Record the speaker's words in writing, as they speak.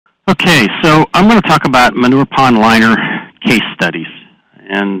Okay, so I'm going to talk about manure pond liner case studies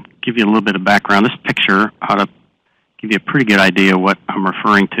and give you a little bit of background. This picture ought to give you a pretty good idea of what I'm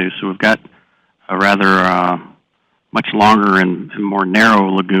referring to. So we've got a rather much longer and more narrow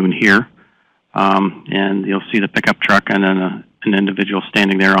lagoon here, and you'll see the pickup truck and then an individual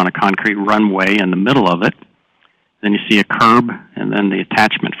standing there on a concrete runway in the middle of it. Then you see a curb and then the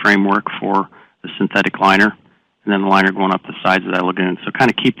attachment framework for the synthetic liner, and then the liner going up the sides of that lagoon. So kind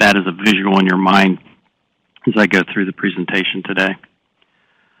of keep that as a visual in your mind as I go through the presentation today.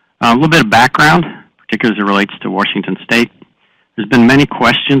 A little bit of background, particularly as it relates to Washington State. There's been many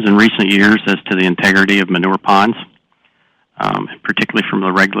questions in recent years as to the integrity of manure ponds, particularly from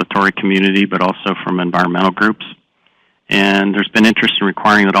the regulatory community, but also from environmental groups. And there's been interest in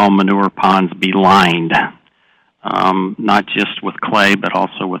requiring that all manure ponds be lined, not just with clay, but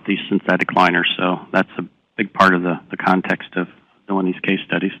also with these synthetic liners. So that's a big part of the context of doing these case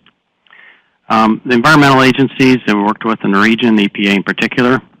studies. The environmental agencies that we worked with in the region, the EPA in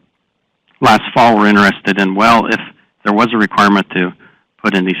particular, last fall were interested in, well, if there was a requirement to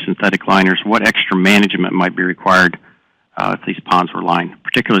put in these synthetic liners, what extra management might be required if these ponds were lined,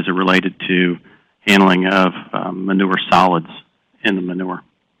 particularly as it related to handling of manure solids in the manure.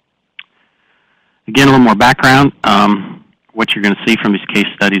 Again, a little more background. What you're going to see from these case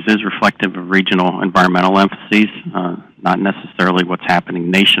studies is reflective of regional environmental emphases, not necessarily what's happening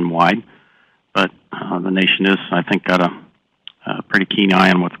nationwide, but the nation is, I think, got a pretty keen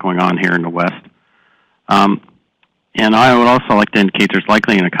eye on what's going on here in the West. And I would also like to indicate there's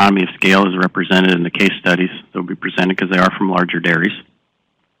likely an economy of scale as represented in the case studies that will be presented because they are from larger dairies.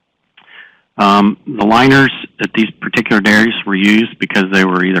 The liners at these particular dairies were used because they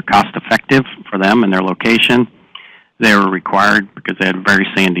were either cost-effective for them and their location. They were required because they had very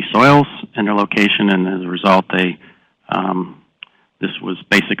sandy soils in their location, and as a result, this was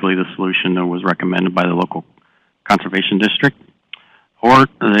basically the solution that was recommended by the local conservation district, or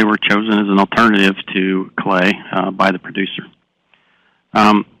they were chosen as an alternative to clay by the producer.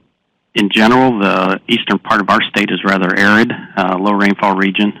 In general, the eastern part of our state is rather arid, low rainfall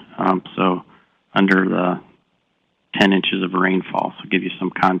region, so under the 10 inches of rainfall, so give you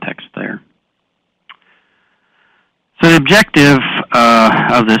some context there. So the objective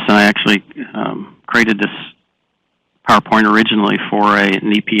of this, and I actually created this PowerPoint originally for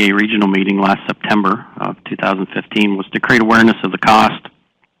an EPA regional meeting last September of 2015, was to create awareness of the cost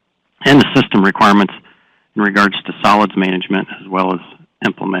and the system requirements in regards to solids management as well as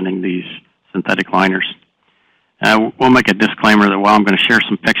implementing these synthetic liners. We'll make a disclaimer that while I'm going to share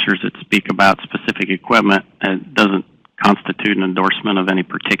some pictures that speak about specific equipment, it doesn't constitute an endorsement of any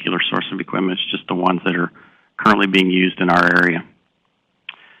particular source of equipment. It's just the ones that are currently being used in our area.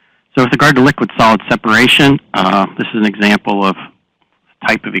 So with regard to liquid-solid separation, this is an example of the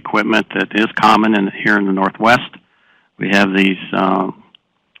type of equipment that is common here in the Northwest. We have these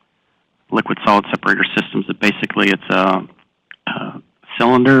liquid-solid separator systems that basically it's a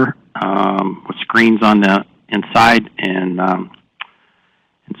cylinder with screens on the inside, and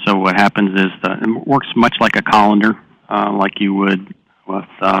so what happens is it works much like a colander, like you would with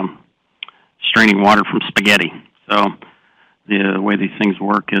straining water from spaghetti. So the way these things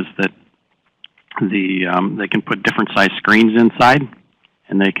work is that they can put different size screens inside,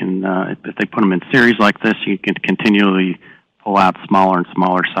 and they can if they put them in series like this, you can continually pull out smaller and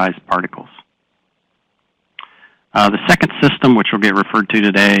smaller size particles. The second system, which will get referred to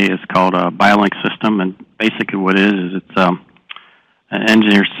today, is called a BioLink system, and basically what it is it's an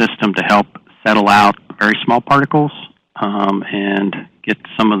engineered system to help settle out very small particles and get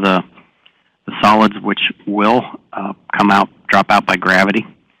some of the solids which will drop out by gravity.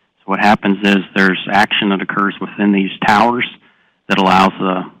 So what happens is there's action that occurs within these towers that allows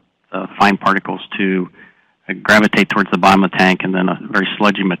the fine particles to gravitate towards the bottom of the tank, and then a very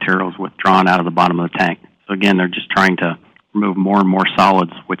sludgy material is withdrawn out of the bottom of the tank. So again, they're just trying to remove more and more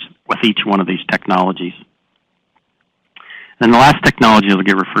solids with each one of these technologies. And the last technology that will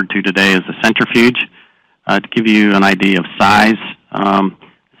get referred to today is the centrifuge. To give you an idea of size,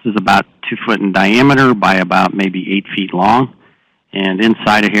 this is about 2 foot in diameter by about maybe 8 feet long. And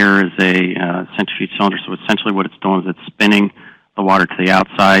inside of here is a centrifuge cylinder. So essentially what it's doing is it's spinning the water to the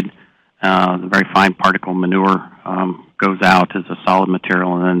outside. The very fine particle manure goes out as a solid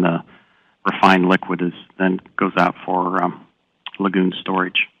material, and then the refined liquid then goes out for lagoon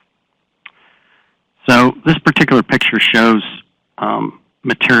storage. So this particular picture shows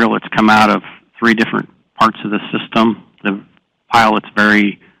material that's come out of 3 different parts of the system. The pile that's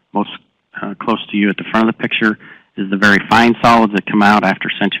very most close to you at the front of the picture is the very fine solids that come out after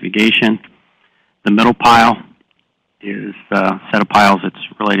centrifugation. The middle pile is a set of piles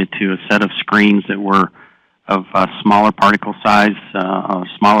that's related to a set of screens that were of smaller particle size,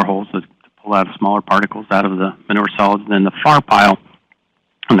 smaller holes that pull out smaller particles out of the manure solids. And then the far pile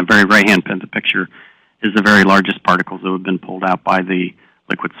on the very right-hand end of the picture is the very largest particles that have been pulled out by the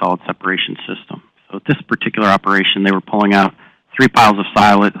liquid solid separation system. So at this particular operation, they were pulling out 3 piles of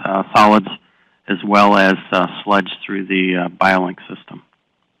solids as well as sludge through the BioLink system.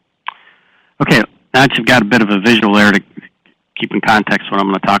 Okay, now that you've got a bit of a visual there to keep in context what I'm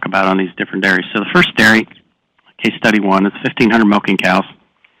going to talk about on these different dairies. So the first dairy, case study 1, is 1,500 milking cows.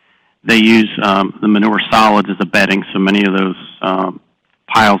 They use the manure solids as a bedding, so many of those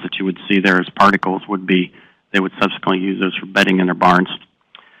piles that you would see there as particles they would subsequently use those for bedding in their barns.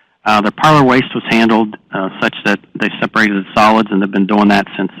 Their parlor waste was handled such that they separated the solids, and they've been doing that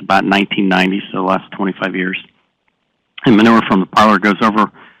since about 1990, so the last 25 years. And manure from the parlor goes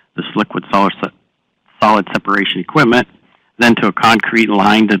over this liquid solid separation equipment, then to a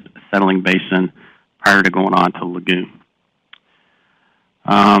concrete-lined settling basin prior to going on to the lagoon.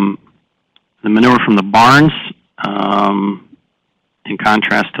 The manure from the barns, in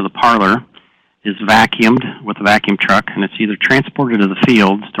contrast to the parlor, is vacuumed with a vacuum truck, and it's either transported to the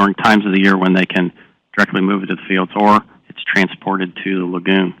fields during times of the year when they can directly move it to the fields, or it's transported to the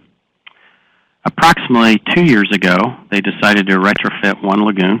lagoon. Approximately 2 years ago, they decided to retrofit one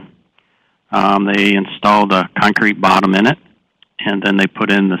lagoon. They installed a concrete bottom in it, and then they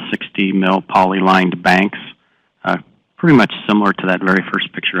put in the 60 mil poly-lined banks, pretty much similar to that very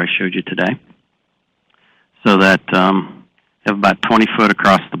first picture I showed you today. So that you have about 20 foot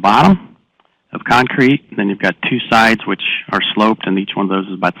across the bottom of concrete. Then you've got 2 sides which are sloped, and each one of those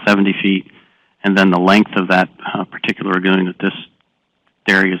is about 70 feet. And then the length of that particular lagoon at this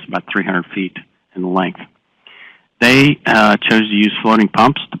dairy is about 300 feet in length. They chose to use floating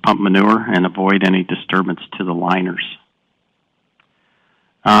pumps to pump manure and avoid any disturbance to the liners.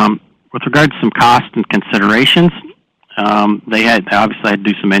 With regard to some costs and considerations, they obviously had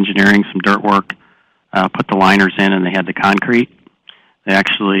to do some engineering, some dirt work, put the liners in, and they had the concrete. They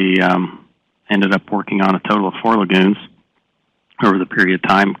actually ended up working on a total of 4 lagoons over the period of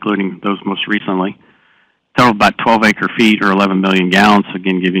time, including those most recently. Total about 12 acre feet or 11 million gallons, so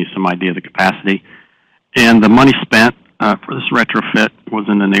again, giving you some idea of the capacity. And the money spent for this retrofit was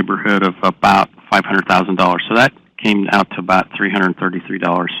in the neighborhood of about $500,000. So that came out to about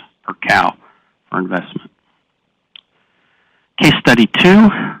 $333 per cow for investment. Case study 2,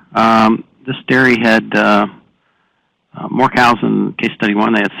 this dairy had more cows than case study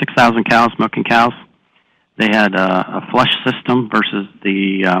 1. They had 6,000 cows, milking cows. They had a flush system versus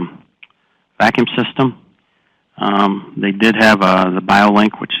the vacuum system. They did have the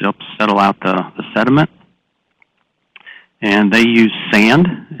BioLink, which helps settle out the sediment. And they used sand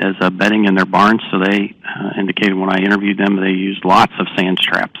as a bedding in their barns, so they indicated when I interviewed them they used lots of sand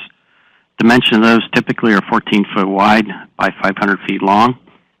straps. Dimension of those typically are 14 foot wide by 500 feet long.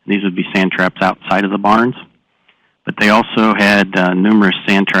 These would be sand traps outside of the barns. But they also had numerous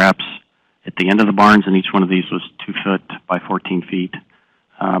sand traps at the end of the barns, and each one of these was 2 foot by 14 feet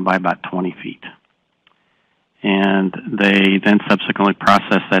by about 20 feet. And they then subsequently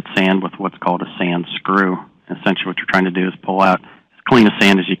processed that sand with what's called a sand screw. Essentially what you're trying to do is pull out as clean a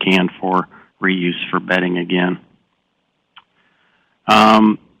sand as you can for reuse for bedding again.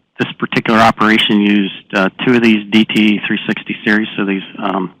 This particular operation used 2 of these DT360 series, so these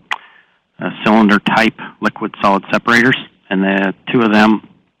cylinder type liquid solid separators, and the 2 of them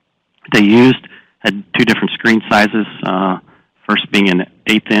they used had 2 different screen sizes. First being an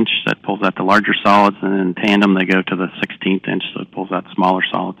 1/8 inch that pulls out the larger solids, and in tandem they go to the 16th inch, so it pulls out smaller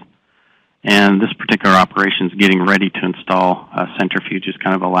solids. And this particular operation is getting ready to install a centrifuge as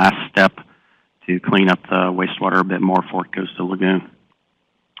kind of a last step to clean up the wastewater a bit more before it goes to the lagoon.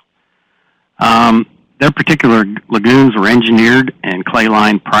 Their particular lagoons were engineered and clay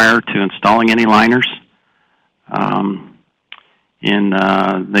lined prior to installing any liners.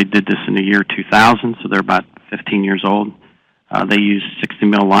 They did this in the year 2000, so they're about 15 years old. They used 60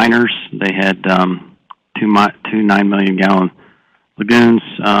 mil liners. They had 2 9 million gallon lagoons,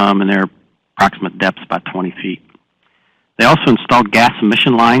 and their approximate depths about 20 feet. They also installed gas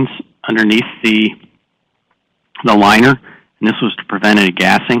emission lines underneath the liner, and this was to prevent any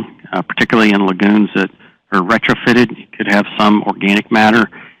gassing, particularly in lagoons that are retrofitted. You could have some organic matter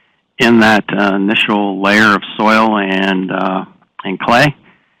in that initial layer of soil and clay,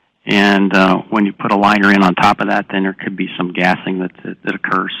 and when you put a liner in on top of that, then there could be some gassing that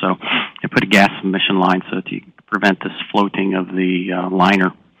occurs. So they put a gas emission line so that you prevent this floating of the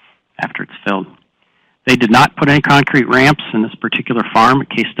liner after it's filled. They did not put any concrete ramps in this particular farm at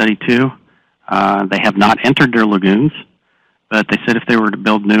case study 2. They have not entered their lagoons, but they said if they were to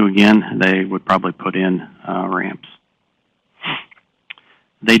build new again, they would probably put in ramps.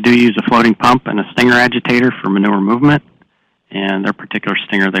 They do use a floating pump and a stinger agitator for manure movement, and their particular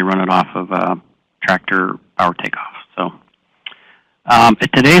stinger, they run it off of a tractor power takeoff. So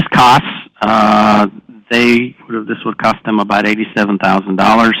at today's costs, this would cost them about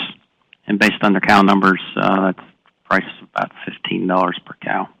 $87,000, and based on their cow numbers, that's price of about $15 per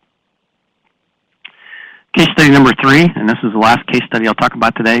cow. Case study number 3, and this is the last case study I'll talk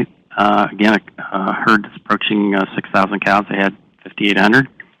about today. Again, a herd that's approaching 6,000 cows. They had 5,800.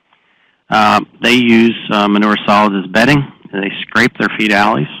 They use manure solids as bedding. They scrape their feed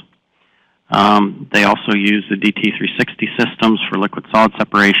alleys. They also use the DT360 systems for liquid solid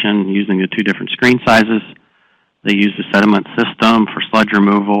separation using the 2 different screen sizes. They use the sediment system for sludge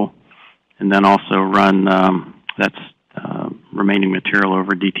removal, and then also run remaining material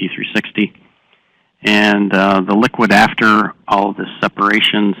over DT360. And the liquid after all of the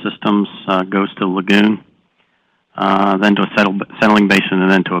separation systems goes to the lagoon, then to a settling basin, and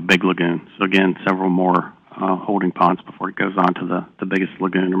then to a big lagoon. So again, several more holding ponds before it goes on to the biggest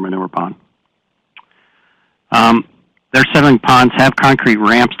lagoon or manure pond. Their settling ponds have concrete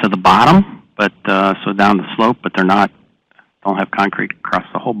ramps to the bottom, but so down the slope, but don't have concrete across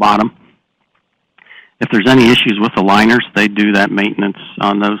the whole bottom. If there's any issues with the liners, they do that maintenance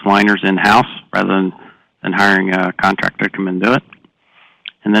on those liners in-house rather than hiring a contractor to come and do it.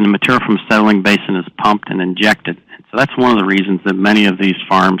 And then the material from the settling basin is pumped and injected. And so that's one of the reasons that many of these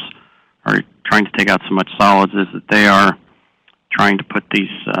farms are trying to take out so much solids, is that they are trying to put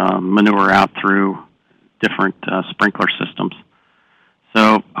these manure out through different sprinkler systems.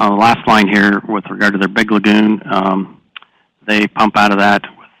 So on the last line here, with regard to their big lagoon, they pump out of that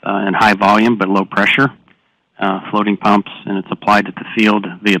in high volume but low pressure, floating pumps, and it's applied at the field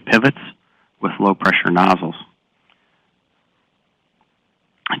via pivots with low pressure nozzles.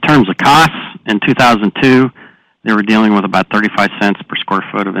 In terms of costs, in 2002, they were dealing with about 35 cents per square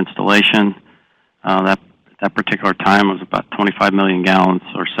foot of installation. At that particular time was about 25 million gallons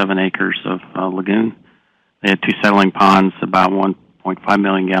or 7 acres of lagoon. They had 2 settling ponds, about 1.5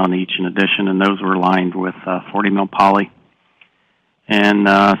 million gallon each in addition, and those were lined with 40 mil poly. And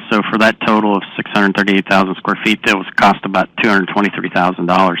so for that total of 638,000 square feet, it was cost about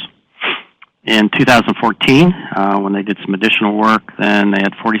 $223,000. In 2014, when they did some additional work, then they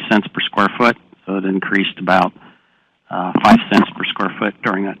had 40 cents per square foot, so it increased about 5 cents per square foot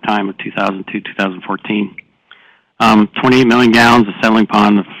during that time of 2002-2014. 28 million gallons, a settling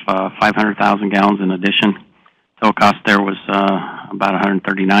pond of 500,000 gallons in addition. Total cost there was about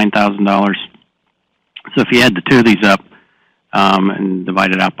 $139,000. So if you add the 2 of these up and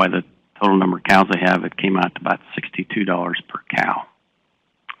divide it out by the total number of cows they have, it came out to about $62 per cow.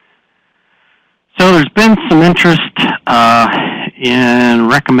 So there's been some interest in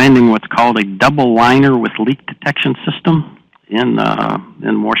recommending what's called a double liner with leak detection system in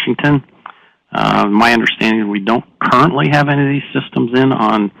Washington. My understanding is we don't currently have any of these systems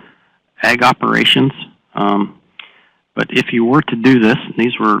on ag operations. But if you were to do this, and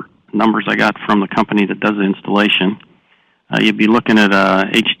these were numbers I got from the company that does the installation, you'd be looking at a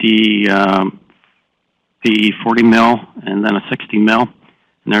HD PE 40 mil and then a 60 mil.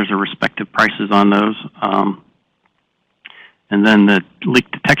 And there's a respective prices on those. And then the leak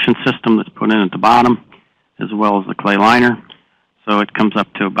detection system that's put in at the bottom, as well as the clay liner. So it comes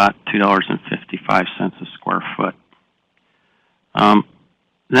up to about $2.55 a square foot.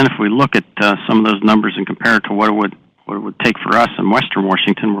 Then if we look at some of those numbers and compare it to what it would take for us in Western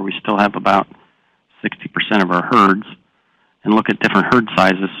Washington, where we still have about 60% of our herds, and look at different herd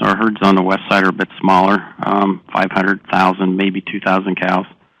sizes. So our herds on the west side are a bit smaller, 500,000, maybe 2,000 cows,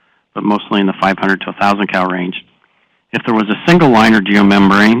 but mostly in the 500 to 1,000 cow range. If there was a single liner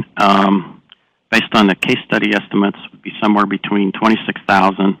geomembrane, based on the case study estimates, would be somewhere between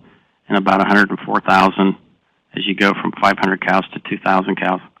 26,000 and about 104,000 as you go from 500 cows to 2,000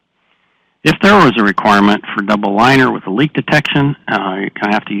 cows. If there was a requirement for double liner with a leak detection, you're going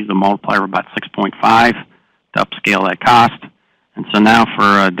to have to use a multiplier of about 6.5 to upscale that cost. And so now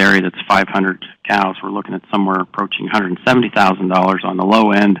for a dairy that's 500 cows, we're looking at somewhere approaching $170,000 on the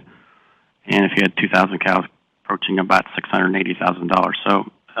low end. And if you had 2,000 cows, approaching about $680,000.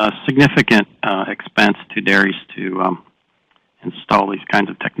 So a significant expense to dairies to install these kinds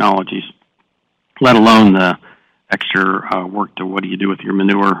of technologies, let alone the extra work to what do you do with your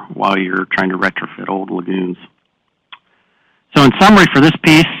manure while you're trying to retrofit old lagoons. So in summary for this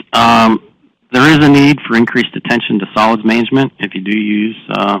piece, there is a need for increased attention to solids management if you do use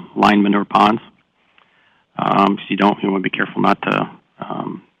lined manure ponds. So you want to be careful not to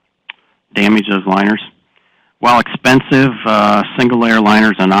damage those liners. While expensive, single-layer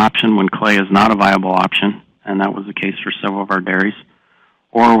liner is an option when clay is not a viable option, and that was the case for several of our dairies,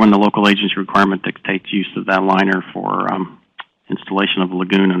 or when the local agency requirement dictates use of that liner for installation of a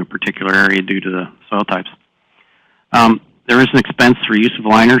lagoon in a particular area due to the soil types. There is an expense for use of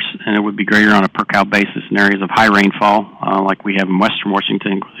liners, and it would be greater on a per cow basis in areas of high rainfall, like we have in western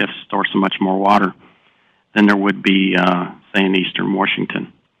Washington. We have to store so much more water than there would be, say, in eastern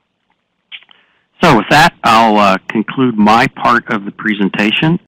Washington. So with that, I'll conclude my part of the presentation.